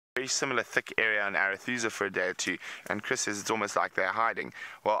very similar thick area in Arathusa for a day or two, and Chris says it's almost like they're hiding.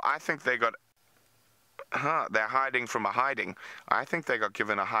 Well, I think they're hiding from a hiding. I think they got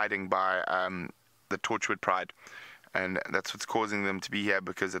given a hiding by the Torchwood Pride, and that's what's causing them to be here,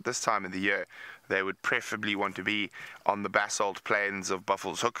 because at this time of the year they would preferably want to be on the basalt plains of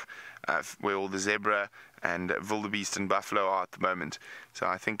Buffalo's Hook, where all the zebra and wildebeest and buffalo are at the moment. So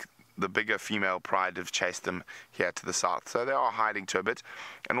I think the bigger female pride have chased them here to the south. So they are hiding to a bit.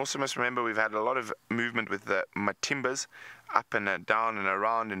 And also must remember, we've had a lot of movement with the Matimbas up and down and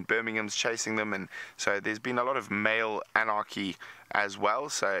around, and Birmingham's chasing them, and so there's been a lot of male anarchy as well.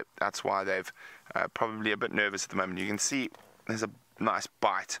 So that's why they've probably a bit nervous at the moment. You can see there's a nice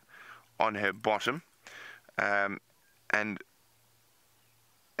bite on her bottom, and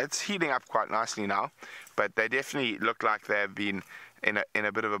it's healing up quite nicely now, but they definitely look like they've been in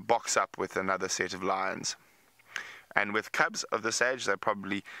a bit of a box up with another set of lions. And with cubs of this age, they're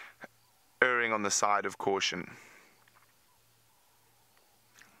probably erring on the side of caution.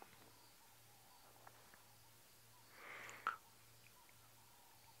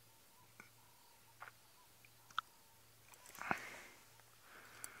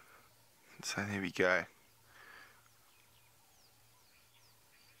 So there we go.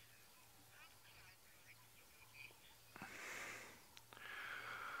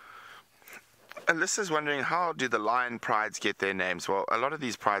 Alyssa's wondering, how do the lion prides get their names? Well, a lot of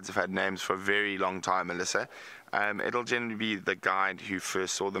these prides have had names for a very long time, Alyssa. It'll generally be the guide who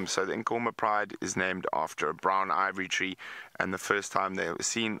first saw them. So the Nkuhumas pride is named after a brown ivory tree, and the first time they were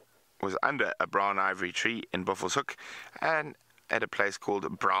seen was under a brown ivory tree in Buffalo's Hook, and at a place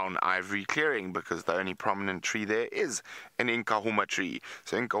called Brown Ivory Clearing, because the only prominent tree there is an Nkuhumas tree.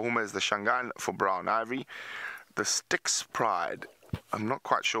 So Nkuhumas is the Shangaan for brown ivory. The Styx pride, I'm not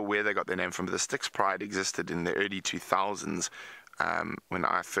quite sure where they got their name from, but the Styx pride existed in the early 2000s when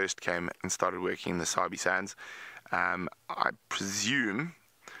I first came and started working in the Sabi Sands. I presume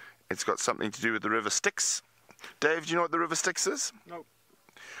it's got something to do with the River Styx. Dave, do you know what the River Styx is? No.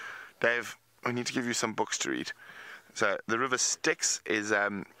 Dave, I need to give you some books to read. So the River Styx is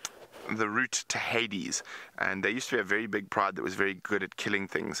the route to Hades, and there used to be a very big pride that was very good at killing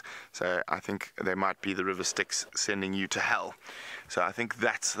things. So I think they might be the River Styx sending you to hell. So I think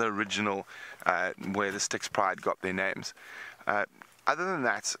that's the original where the Styx pride got their names. Other than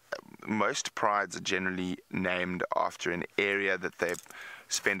that, most prides are generally named after an area that they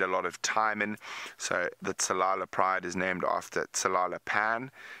spend a lot of time in. So the Tsalala pride is named after Tsalala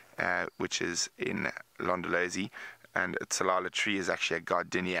Pan, which is in Londolozi. And a Tsalala tree is actually a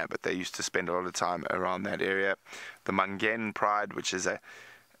gardenia, but they used to spend a lot of time around that area. The Mungen pride, which is a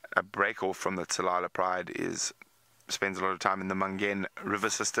break-off from the Tsalala pride, spends a lot of time in the Mungen river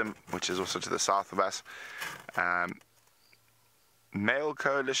system, which is also to the south of us. Male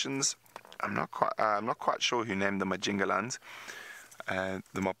coalitions, I'm not quite sure who named the Majingalans.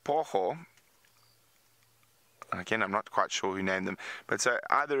 The Mapoho, again, I'm not quite sure who named them, but so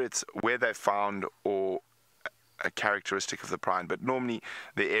either it's where they're found or a characteristic of the pride, but normally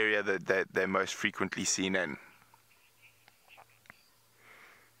the area that they're most frequently seen in.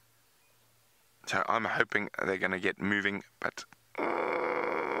 So I'm hoping they're going to get moving, but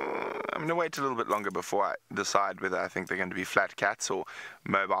I'm going to wait a little bit longer before I decide whether I think they're going to be flat cats or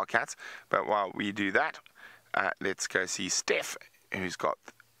mobile cats. But while we do that, let's go see Steph, who's got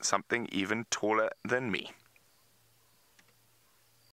something even taller than me.